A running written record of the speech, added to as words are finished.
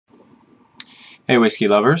Hey whiskey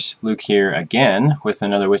lovers, Luke here again with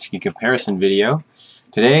another whiskey comparison video.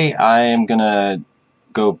 Today I am gonna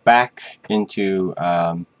go back into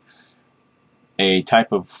a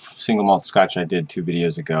type of single malt scotch I did 2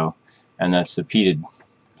 videos ago, and that's the peated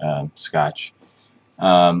scotch.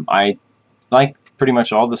 I like pretty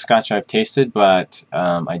much all the scotch I've tasted, but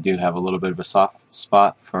I do have a little bit of a soft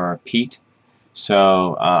spot for peat,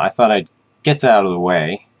 so I thought I'd get that out of the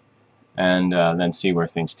way and then see where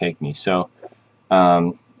things take me. So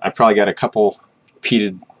I've probably got a couple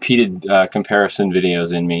peated comparison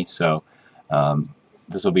videos in me, so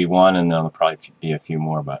this will be one, and there'll probably be a few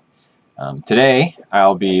more. But today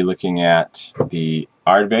I'll be looking at the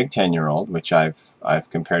Ardbeg 10-year-old, which I've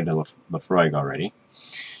compared to Laphroaig already,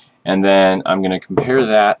 and then I'm going to compare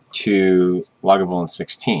that to Lagavulin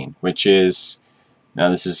 16, which is, now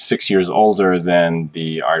this is 6 years older than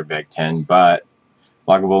the Ardbeg 10, but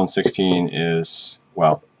Lagavulin 16 is,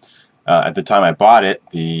 well, at the time I bought it,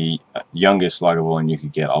 the youngest Lagavulin you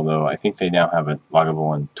could get, although I think they now have a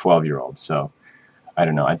Lagavulin 12-year-old, so I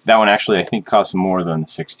don't know. That one actually I think costs more than the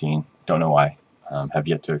 16. Don't know why. Have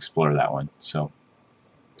yet to explore that one. So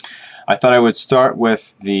I thought I would start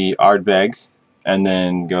with the Ardbeg and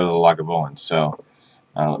then go to the Lagavulin. So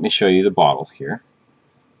let me show you the bottle here.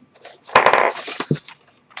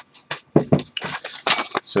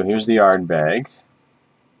 So here's the Ardbeg.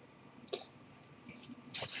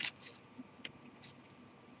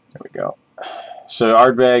 There we go. So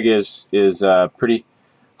Ardbeg is pretty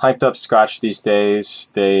hyped up scotch these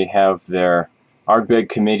days. They have their Ardbeg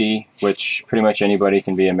committee, which pretty much anybody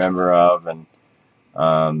can be a member of, and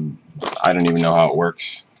I don't even know how it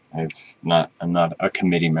works. I'm not a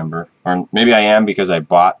committee member, or maybe I am because I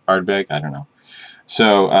bought Ardbeg. I don't know.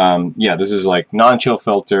 So yeah, this is like non-chill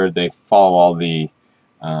filtered. They follow all the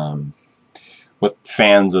what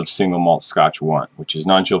fans of single malt scotch want, which is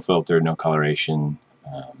non-chill filtered, no coloration.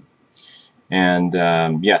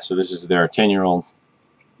 Yeah, so this is their 10-year-old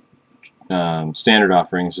standard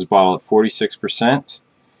offering. This is bottled at 46%,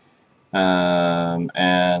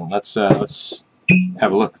 and let's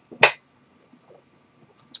have a look.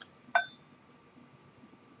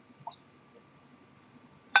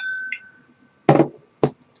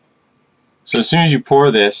 So as soon as you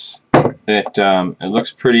pour this, it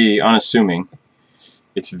looks pretty unassuming.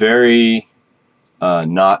 It's very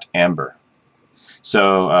not amber.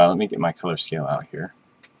 So let me get my color scale out here.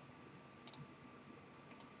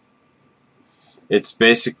 It's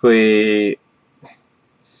basically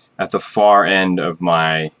at the far end of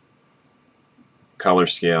my color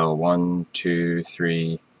scale. 1, 2,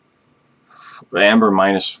 3, amber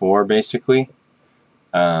 -4 basically.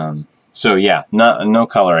 So yeah, no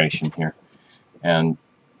coloration here. And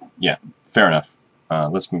yeah, fair enough.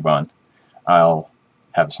 Let's move on. I'll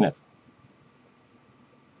have a sniff.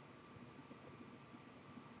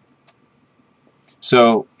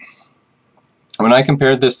 So when I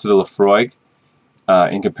compared this to the Laphroaig,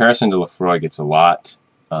 in comparison to Laphroaig, it's a lot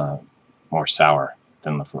more sour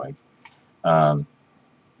than Laphroaig.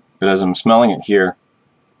 But as I'm smelling it here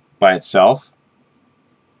by itself,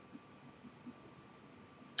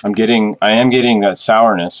 I am getting that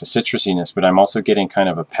sourness, a citrusiness, but I'm also getting kind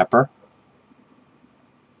of a pepper,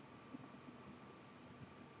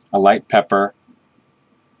 a light pepper.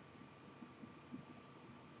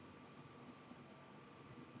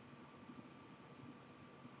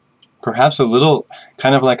 Perhaps a little,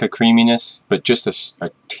 kind of like a creaminess, but just a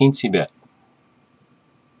teensy bit.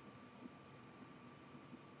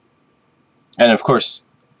 And of course,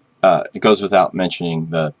 it goes without mentioning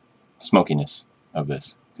the smokiness of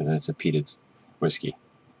this, because it's a peated whiskey.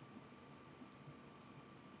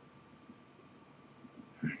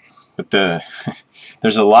 But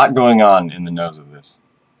there's a lot going on in the nose of this.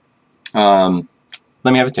 Let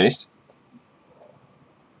me have a taste.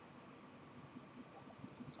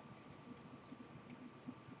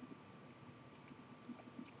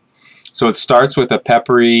 So it starts with a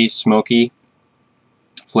peppery, smoky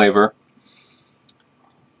flavor.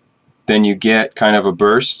 Then you get kind of a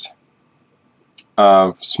burst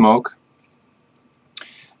of smoke.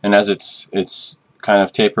 And as it's kind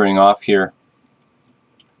of tapering off here,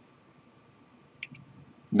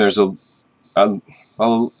 there's a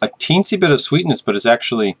teensy bit of sweetness, but it's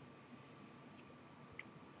actually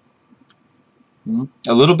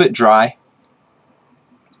a little bit dry.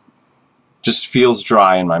 Just feels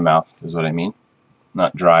dry in my mouth, is what I mean.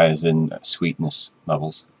 Not dry as in sweetness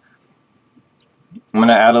levels. I'm going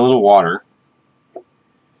to add a little water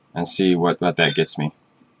and see what that gets me.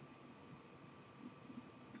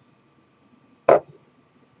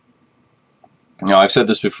 Now, I've said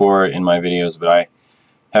this before in my videos, but I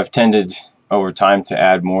have tended over time to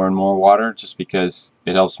add more and more water, just because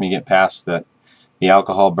it helps me get past the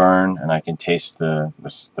alcohol burn, and I can taste the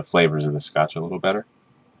flavors of the Scotch a little better.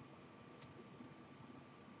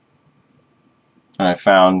 And I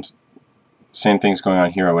found same thing's going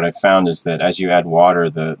on here. What I found is that as you add water,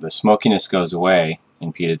 the smokiness goes away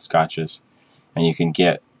in peated Scotches, and you can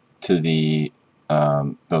get to the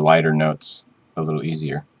lighter notes a little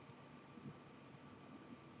easier.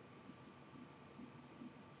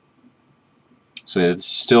 So it's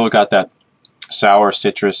still got that sour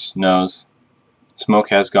citrus nose. Smoke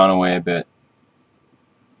has gone away a bit.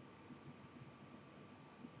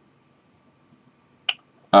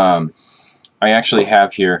 I actually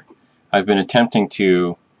have here, I've been attempting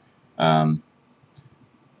to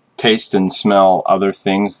taste and smell other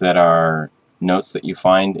things that are notes that you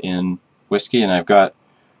find in whiskey, and I've got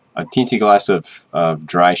a teensy glass of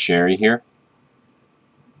dry sherry here.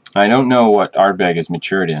 I don't know what Ardbeg is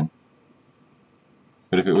matured in,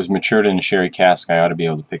 but if it was matured in a sherry cask, I ought to be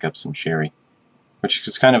able to pick up some sherry, which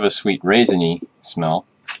is kind of a sweet raisiny smell.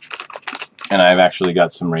 And I've actually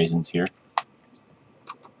got some raisins here.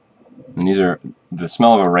 And these are, the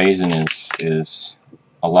smell of a raisin is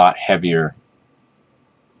a lot heavier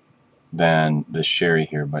than the sherry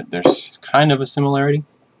here, but there's kind of a similarity.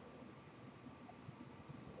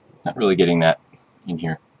 Not really getting that in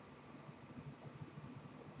here.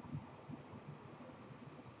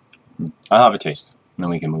 I'll have a taste, and then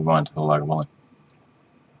we can move on to the Lagavulin.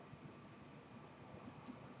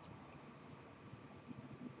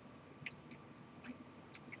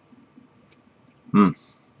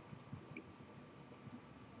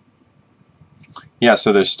 Yeah,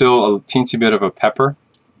 so there's still a teensy bit of a pepper,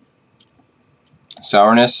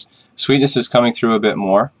 sourness, sweetness is coming through a bit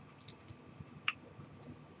more,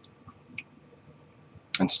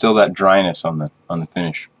 and still that dryness on the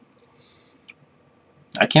finish.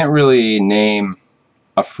 I can't really name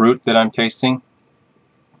a fruit that I'm tasting.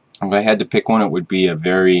 If I had to pick one, it would be a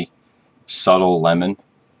very subtle lemon.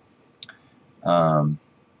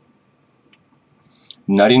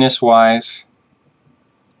 Nuttiness wise,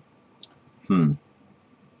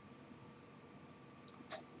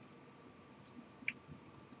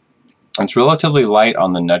 it's relatively light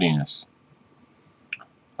on the nuttiness.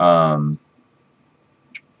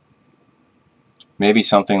 Maybe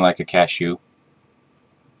something like a cashew.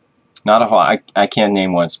 Not a whole. I can't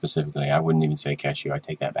name one specifically. I wouldn't even say cashew. I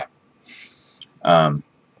take that back.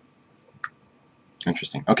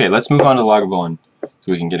 Interesting. Okay, let's move on to Lagavulin so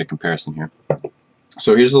we can get a comparison here.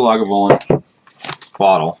 So here's the Lagavulin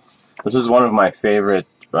bottle. This is one of my favorite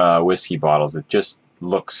whiskey bottles. It just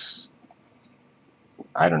looks,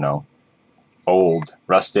 I don't know, old,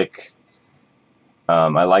 rustic.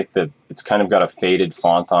 I like that it's kind of got a faded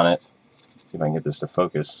font on it. Let's see if I can get this to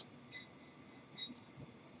focus.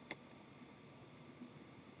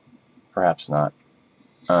 Perhaps not.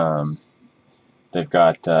 They've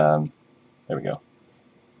got, there we go.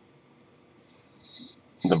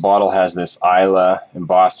 The bottle has this Isla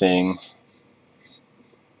embossing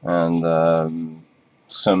and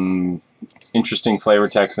some interesting flavor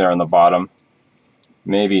text there on the bottom.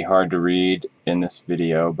 Maybe hard to read in this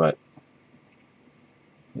video, but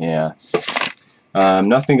yeah.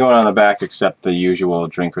 Nothing going on the back except the usual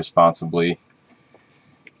drink responsibly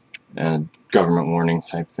and government warning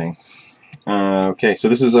type thing. Okay, so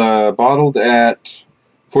this is bottled at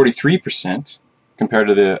 43% compared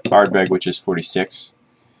to the Ardbeg, which is 46%.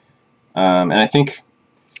 And I think,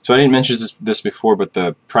 so I didn't mention this before, but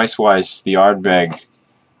the price-wise, the Ardbeg,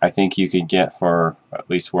 I think you could get for, at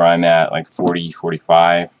least where I'm at, like 40,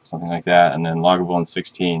 45, something like that. And then Lagavulin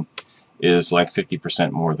 16 is like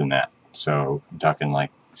 50% more than that. So I'm talking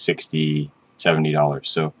like $60, $70.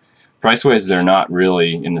 So price-wise, they're not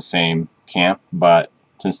really in the same camp, but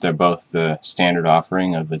since they're both the standard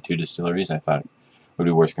offering of the two distilleries, I thought it would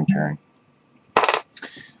be worth comparing.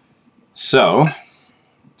 So,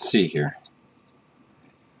 let's see here.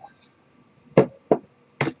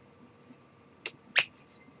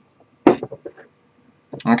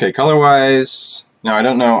 Okay, color-wise, now I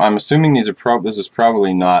don't know, I'm assuming these are this is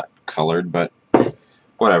probably not colored, but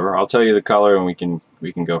whatever. I'll tell you the color and we can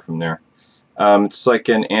go from there. It's like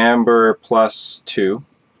an amber +2.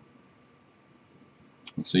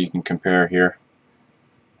 So you can compare here.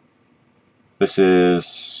 This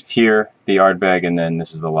is here, the Ardbeg, and then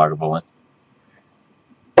this is the Lagavulin.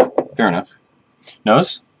 Fair enough.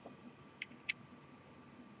 Nose?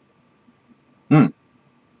 A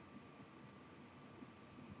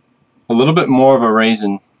little bit more of a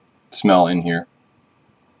raisin smell in here.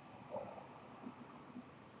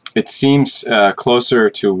 It seems closer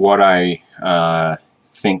to what I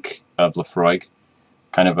think of Lafroig.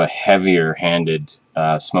 kind of a heavier-handed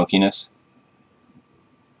smokiness.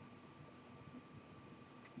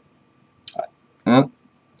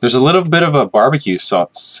 There's a little bit of a barbecue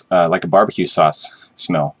sauce, like a barbecue sauce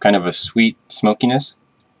smell, kind of a sweet smokiness,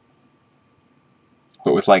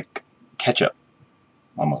 but with like ketchup,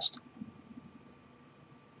 almost.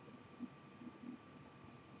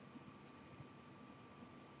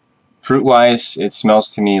 Fruit-wise, it smells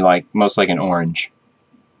to me like most like an orange.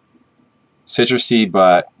 Citrusy,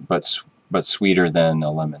 but sweeter than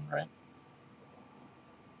a lemon, right?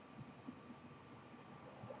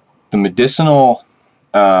 The medicinal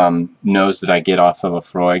nose that I get off of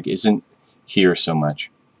Lafroig isn't here so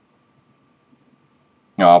much.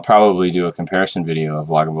 You know, I'll probably do a comparison video of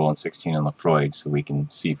Lagavulin 16 and Lafroig so we can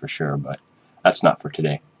see for sure, but that's not for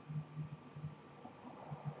today.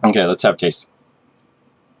 Okay, let's have a taste.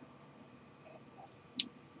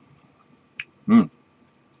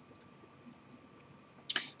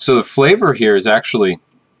 So the flavor here is actually,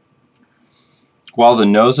 while the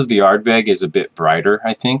nose of the Ardbeg is a bit brighter,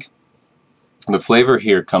 I think, the flavor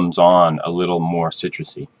here comes on a little more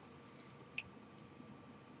citrusy.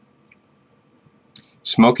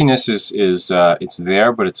 Smokiness is it's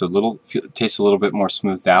there, but it's it tastes a little bit more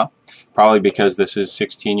smoothed out. Probably because this is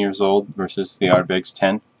 16 years old versus the Ardbeg's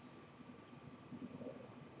 10.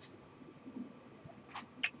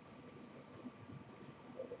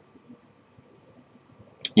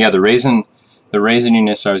 Yeah, the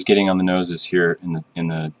raisiness I was getting on the nose is here in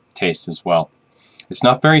the taste as well. It's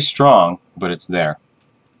not very strong, but it's there.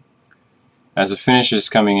 As the finish is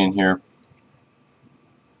coming in here,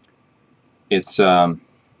 it's not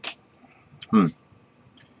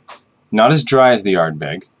as dry as the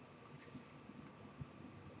Ardbeg.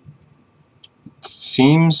 It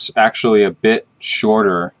seems actually a bit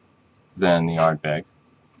shorter than the Ardbeg.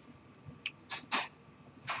 I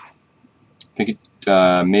think it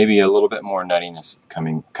maybe a little bit more nuttiness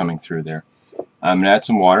coming through there. I'm gonna add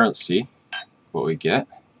some water. Let's see what we get.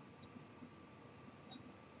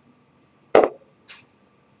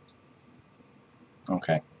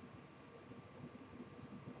 Okay.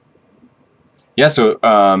 Yeah, so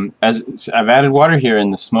as I've added water here,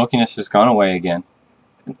 and the smokiness has gone away again.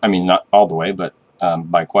 I mean, not all the way, but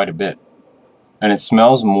by quite a bit. And it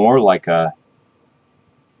smells more like a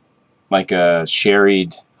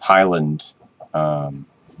sherried Highland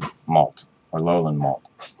malt or lowland malt.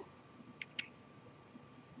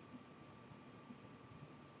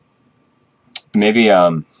 Maybe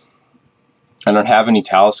I don't have any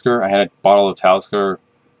Talisker. I had a bottle of Talisker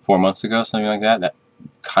 4 months ago, something like that. That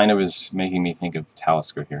kind of is making me think of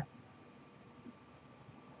Talisker here.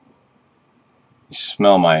 You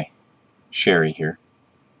smell my sherry here.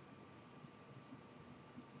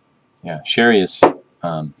 Yeah, sherry is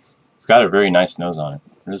it's got a very nice nose on it.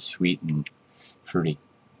 Really sweet and fruity.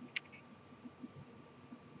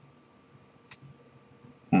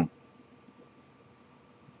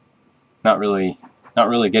 Not really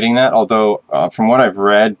getting that. Although from what I've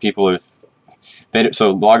read, people have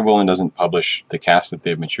so Lagavulin doesn't publish the cask that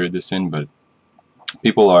they've matured this in, but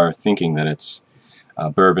people are thinking that it's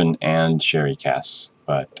bourbon and sherry casks.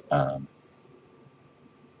 But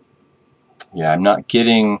yeah, I'm not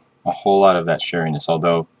getting a whole lot of that sherryness.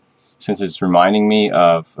 Although, since it's reminding me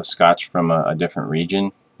of a Scotch from a different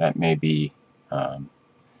region, that may be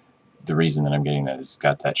the reason that I'm getting that. It's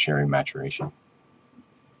got that sherry maturation.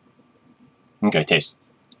 Okay,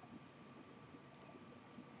 taste.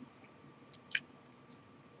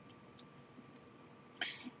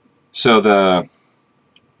 So the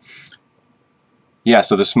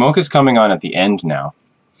smoke is coming on at the end now,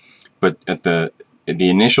 but at the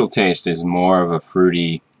initial taste is more of a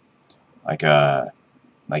fruity, like an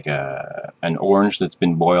orange that's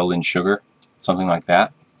been boiled in sugar, something like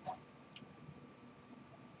that.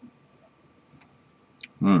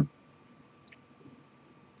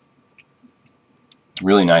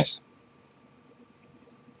 Really nice.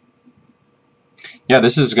 Yeah,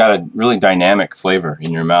 this has got a really dynamic flavor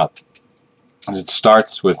in your mouth, as it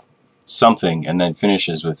starts with something and then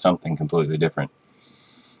finishes with something completely different.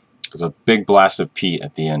 There's a big blast of peat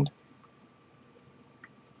at the end,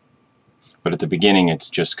 but at the beginning it's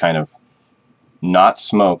just kind of not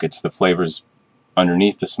smoke, it's the flavors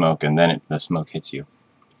underneath the smoke, and then the smoke hits you.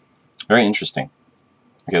 Very interesting.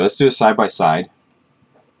 Okay, let's do a side by side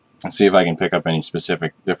and see if I can pick up any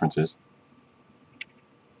specific differences.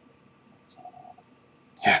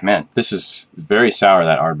 Yeah, man, this is very sour,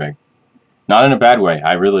 that Ardbeg. Not in a bad way.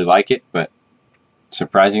 I really like it, but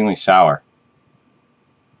surprisingly sour.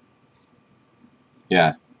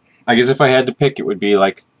 Yeah. I guess if I had to pick, it would be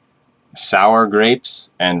like sour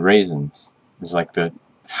grapes and raisins. Is like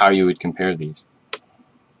how you would compare these.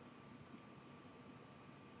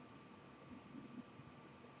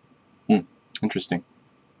 Interesting.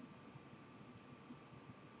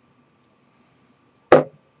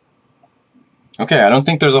 Okay, I don't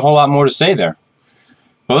think there's a whole lot more to say there.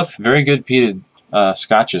 Both very good peated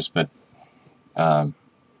scotches, but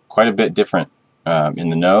quite a bit different in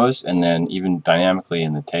the nose, and then even dynamically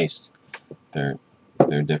in the taste. They're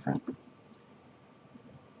different.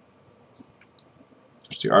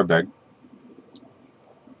 Here's the Ardbeg.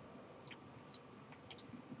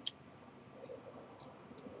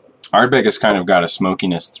 Ardbeg has kind of got a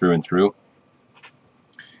smokiness through and through,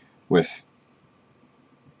 with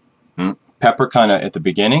pepper kind of at the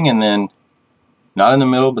beginning, and then not in the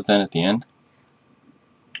middle, but then at the end.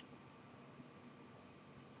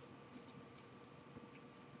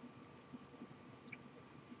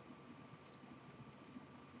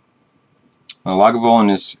 The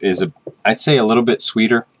Lagavulin is I'd say a little bit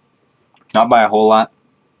sweeter, not by a whole lot,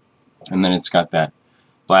 and then it's got that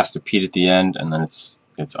blast of peat at the end, and then its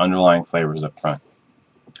underlying flavors up front.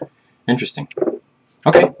 Interesting.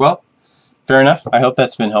 Okay, well, fair enough. I hope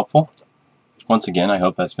that's been helpful. Once again, I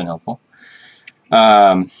hope that's been helpful.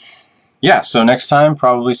 Yeah, so next time,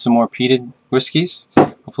 probably some more peated whiskeys.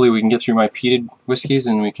 Hopefully we can get through my peated whiskeys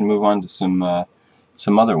and we can move on to some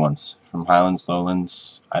other ones from Highlands,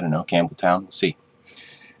 Lowlands, I don't know, Campbelltown. We'll see.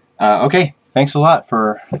 Okay, thanks a lot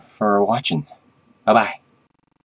for watching. Bye-bye.